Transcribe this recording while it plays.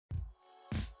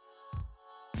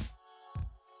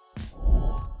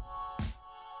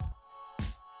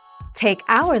Take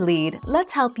our lead,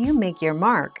 let's help you make your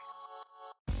mark.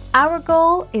 Our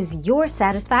goal is your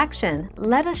satisfaction.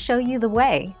 Let us show you the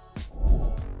way.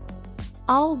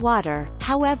 All water,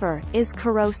 however, is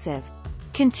corrosive.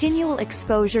 Continual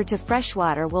exposure to fresh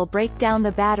water will break down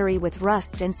the battery with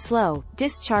rust and slow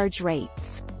discharge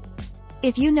rates.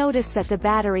 If you notice that the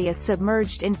battery is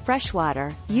submerged in fresh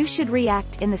water, you should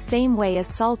react in the same way as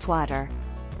salt water.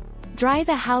 Dry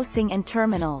the housing and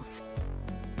terminals.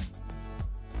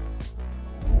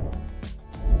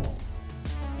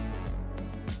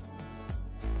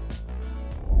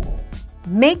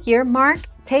 Make your mark,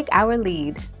 take our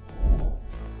lead.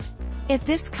 If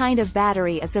this kind of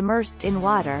battery is immersed in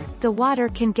water, the water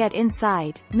can get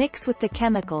inside, mix with the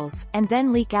chemicals, and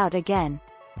then leak out again.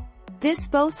 This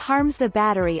both harms the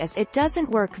battery as it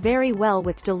doesn't work very well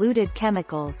with diluted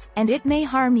chemicals, and it may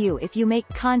harm you if you make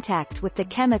contact with the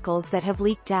chemicals that have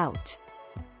leaked out.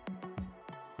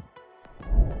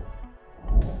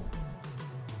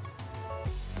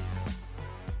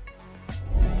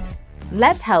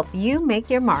 Let's help you make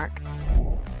your mark.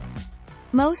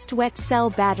 Most wet cell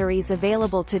batteries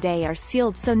available today are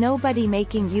sealed so nobody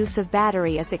making use of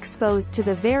battery is exposed to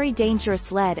the very dangerous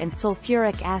lead and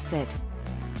sulfuric acid.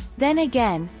 Then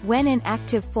again, when in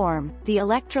active form, the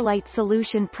electrolyte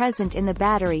solution present in the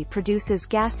battery produces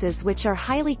gases which are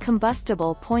highly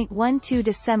combustible. 12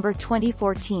 December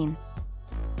 2014.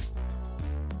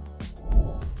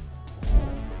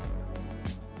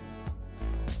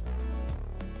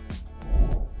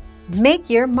 Make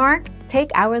your mark,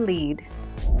 take our lead.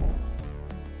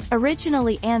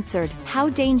 Originally answered, how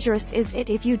dangerous is it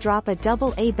if you drop a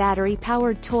AA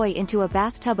battery-powered toy into a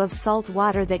bathtub of salt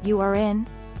water that you are in?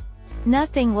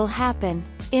 Nothing will happen.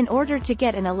 In order to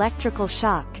get an electrical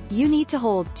shock, you need to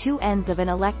hold two ends of an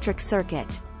electric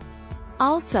circuit.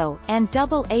 Also, an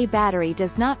AA battery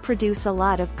does not produce a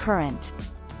lot of current.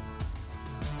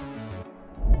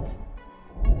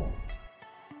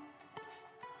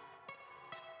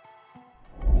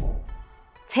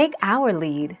 Take our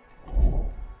lead.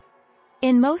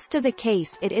 In most of the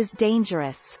case it is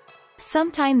dangerous.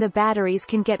 Sometime the batteries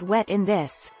can get wet. In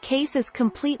this case is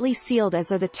completely sealed as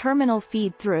are the terminal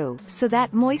feed-through, so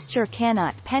that moisture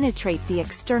cannot penetrate the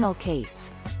external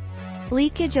case.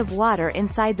 Leakage of water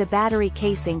inside the battery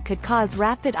casing could cause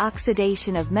rapid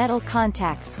oxidation of metal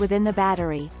contacts within the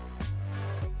battery.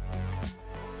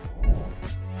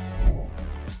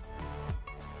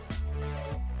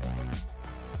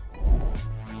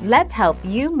 Let's help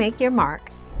you make your mark.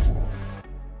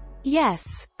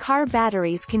 Yes, car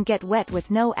batteries can get wet with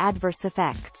no adverse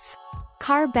effects.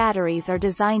 Car batteries are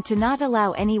designed to not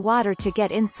allow any water to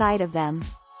get inside of them.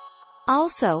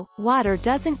 Also, water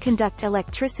doesn't conduct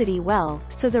electricity well,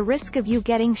 so the risk of you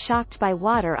getting shocked by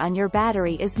water on your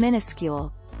battery is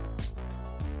minuscule.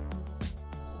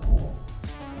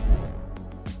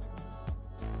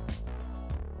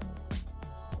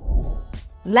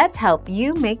 Let's help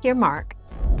you make your mark.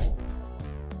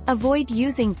 Avoid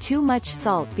using too much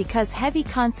salt because heavy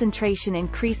concentration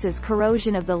increases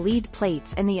corrosion of the lead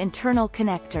plates and the internal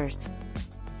connectors.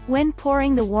 When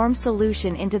pouring the warm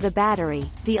solution into the battery,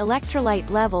 the electrolyte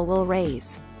level will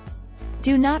raise.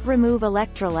 Do not remove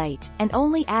electrolyte, and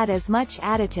only add as much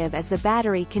additive as the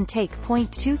battery can take.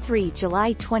 23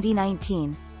 July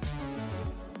 2019.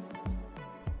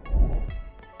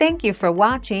 Thank you for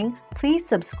watching. Please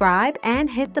subscribe and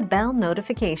hit the bell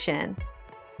notification.